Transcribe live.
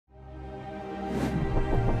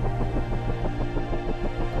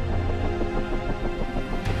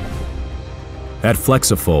At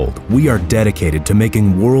Flexofold, we are dedicated to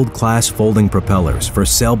making world-class folding propellers for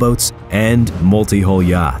sailboats and multi-hull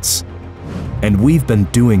yachts. And we've been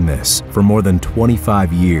doing this for more than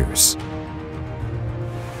 25 years.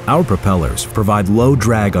 Our propellers provide low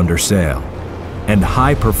drag under sail and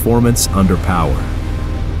high performance under power.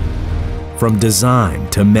 From design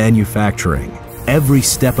to manufacturing, every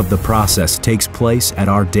step of the process takes place at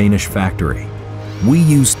our Danish factory. We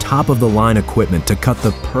use top-of-the-line equipment to cut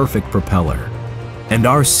the perfect propeller, and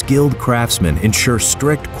our skilled craftsmen ensure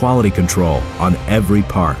strict quality control on every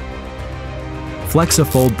part.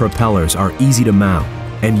 Flexofold propellers are easy to mount,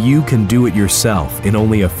 and you can do it yourself in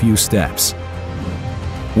only a few steps.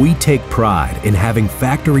 We take pride in having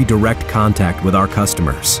factory direct contact with our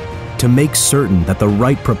customers to make certain that the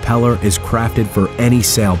right propeller is crafted for any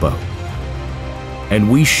sailboat. And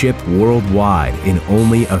we ship worldwide in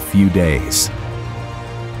only a few days.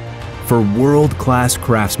 For world-class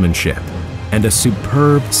craftsmanship and a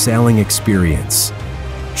superb sailing experience,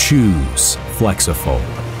 choose Flexofold.